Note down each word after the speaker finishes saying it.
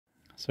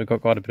So we've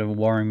got quite a bit of a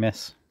wiring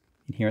mess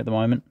in here at the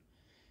moment.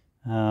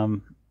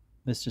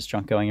 There's just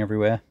junk going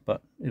everywhere,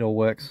 but it all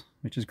works,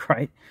 which is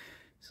great.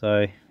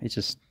 So it's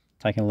just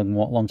taking a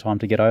long time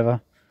to get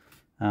over.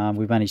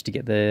 We've managed to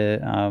get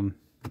the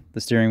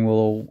steering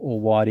wheel all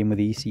wired in with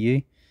the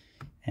ECU,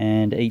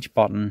 and each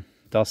button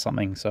does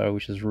something, so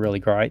which is really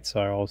great.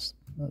 So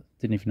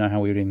didn't even know how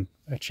we would even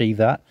achieve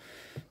that,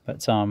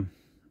 but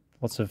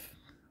lots of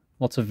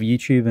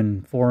YouTube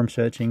and forum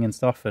searching and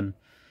stuff, and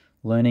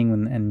learning,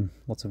 and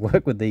lots of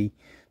work with the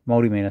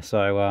multimeter.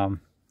 So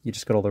you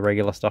just got all the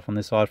regular stuff on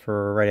this side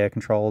for radio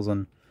controls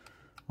and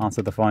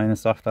answer the phone and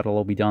stuff. That'll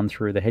all be done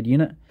through the head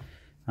unit.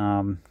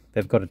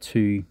 They've got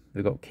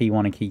they've got key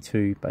 1 and key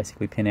 2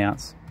 basically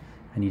pinouts,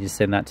 and you just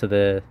send that to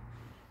the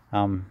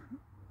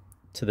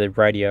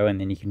radio, and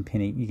then you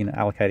can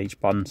allocate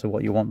each button to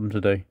what you want them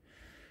to do.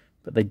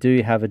 But they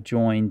do have a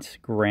joined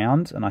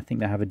ground, and I think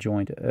they have a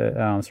joined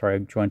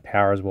joined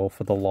power as well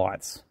for the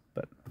lights,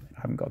 but I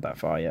haven't got that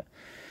far yet.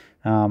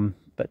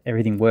 But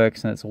everything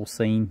works, and it's all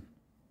seen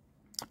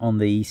on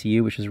the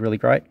ECU, which is really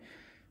great.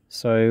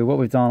 So what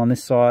we've done on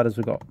this side is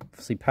we've got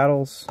obviously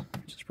paddles,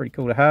 which is pretty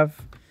cool to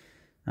have.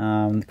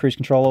 The cruise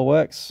controller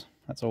works.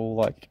 That's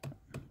all it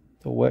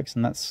all works,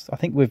 and I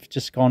think we've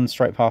just gone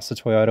straight past the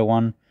Toyota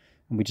one,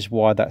 and we just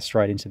wired that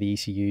straight into the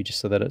ECU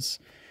just so that it's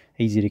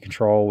easy to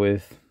control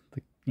with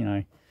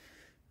the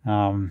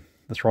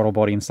throttle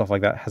body and stuff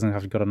like that.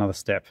 Hasn't got another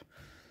step.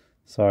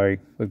 So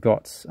we've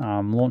got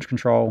launch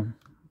control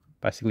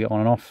basically on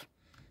and off.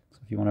 So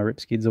if you want to rip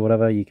skids or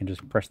whatever, you can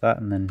just press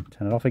that and then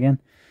turn it off again.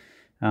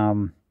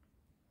 And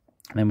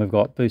then we've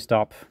got boost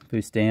up,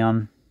 boost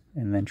down,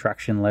 and then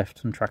traction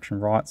left and traction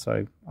right,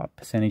 so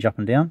percentage up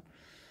and down.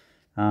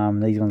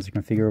 These ones are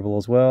configurable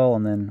as well,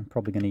 and then I'm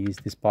probably going to use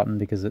this button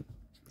because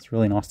it's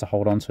really nice to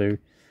hold on to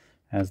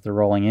as the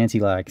rolling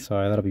anti-lag,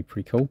 so that'll be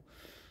pretty cool.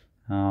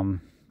 But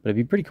it'd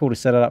be pretty cool to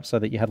set it up so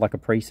that you had like a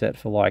preset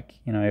for, like,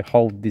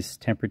 hold this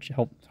temperature,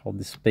 hold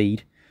this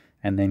speed,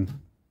 and then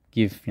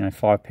give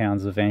 5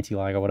 pounds of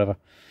anti-lag or whatever.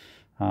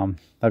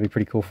 That'd be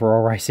pretty cool for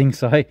all racing.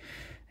 So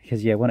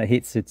because yeah, when it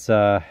hits, it's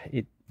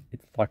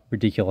like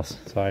ridiculous.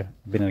 So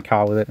I've been in a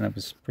car with it, and it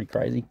was pretty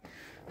crazy.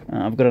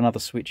 I've got another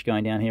switch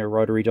going down here, a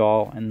rotary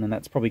dial, and then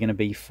that's probably going to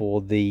be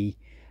for the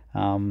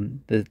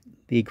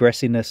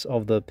aggressiveness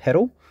of the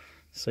pedal.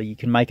 So you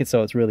can make it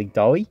so it's really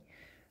doughy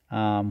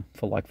for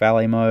like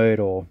valet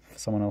mode, or for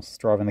someone else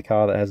driving the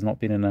car that has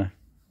not been in a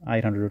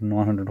 800 or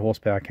 900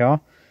 horsepower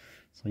car.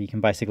 So you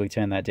can basically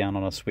turn that down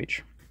on a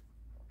switch.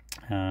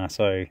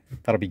 So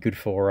that'll be good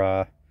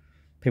for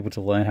people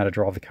to learn how to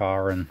drive the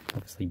car, and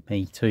obviously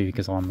me too,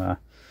 because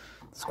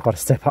it's quite a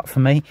step up for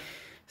me.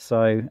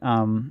 So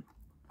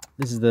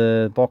this is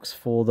the box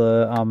for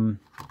the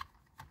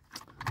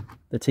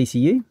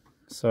TCU.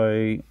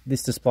 So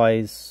this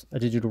displays a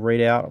digital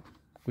readout.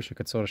 Wish I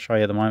could sort of show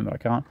you at the moment, but I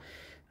can't.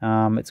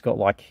 It's got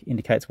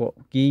indicates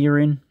what gear you're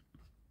in,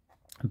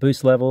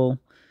 boost level,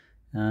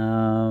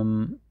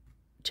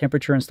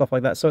 temperature and stuff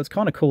like that. So it's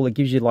kind of cool. It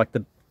gives you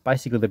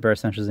basically the bare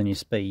essentials in your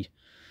speed.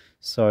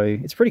 So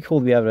it's pretty cool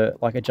to be able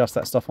to adjust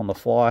that stuff on the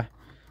fly.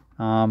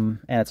 And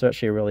it's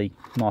actually a really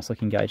nice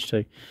looking gauge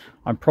too.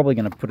 I'm probably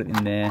going to put it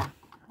in there.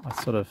 I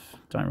sort of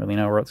don't really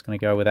know where it's going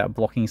to go without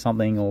blocking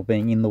something or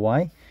being in the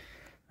way.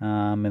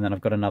 And then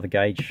I've got another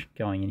gauge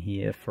going in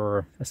here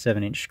for a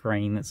 7-inch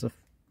screen. That's a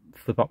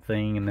flip up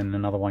thing, and then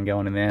another one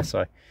going in there.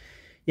 So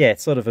yeah,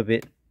 it's sort of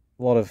a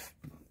lot of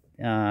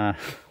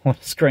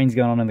screens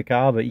going on in the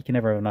car, but you can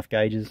never have enough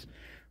gauges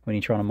when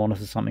you're trying to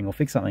monitor something or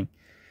fix something.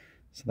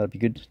 So that'd be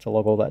good to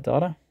log all that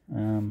data.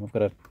 I've got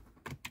to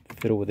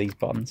fiddle with these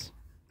buttons,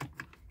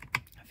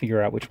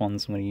 figure out which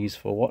ones I'm going to use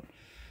for what.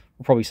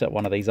 We'll probably set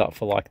one of these up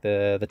for like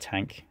the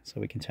tank,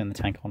 so we can turn the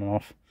tank on and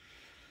off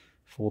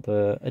for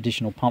the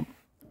additional pump.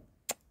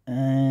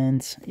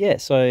 And yeah,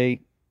 so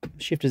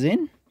shifter's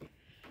in,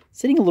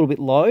 sitting a little bit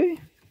low,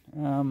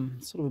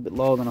 sort of a bit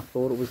lower than I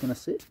thought it was going to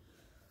sit.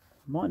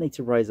 Might need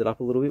to raise it up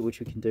a little bit, which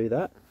we can do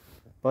that.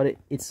 But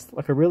it's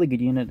like a really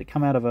good unit. It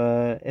come out of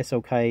a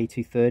SLK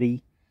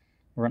 230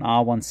 or an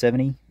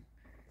R170.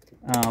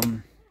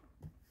 And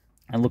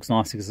it looks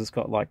nice because it's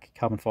got like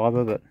carbon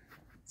fiber, but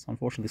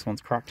unfortunately this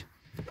one's cracked.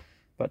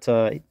 But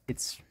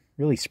it's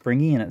really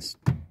springy, and it's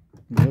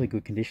in really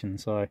good condition.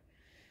 So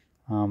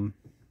go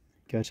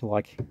to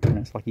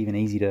it's like even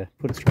easy to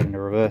put it straight into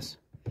reverse,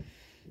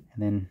 and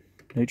then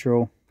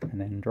neutral, and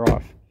then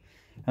drive.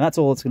 And that's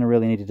all it's going to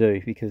really need to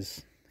do,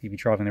 because you'll be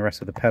driving the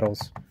rest of the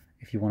pedals.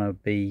 If you want to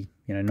be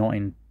not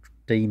in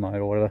D mode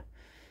or whatever,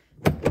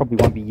 probably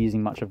won't be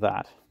using much of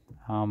that.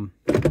 But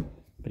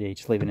yeah, you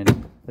just leave it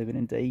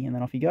in D, and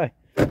then off you go.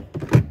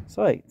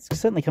 So it's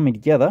certainly coming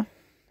together.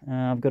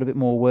 I've got a bit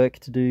more work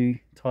to do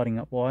tidying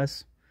up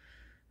wise,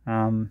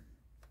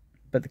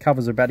 but the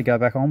covers are about to go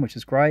back on, which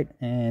is great,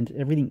 and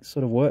everything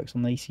sort of works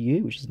on the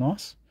ECU, which is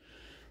nice.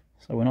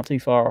 So we're not too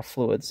far off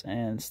fluids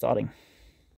and starting.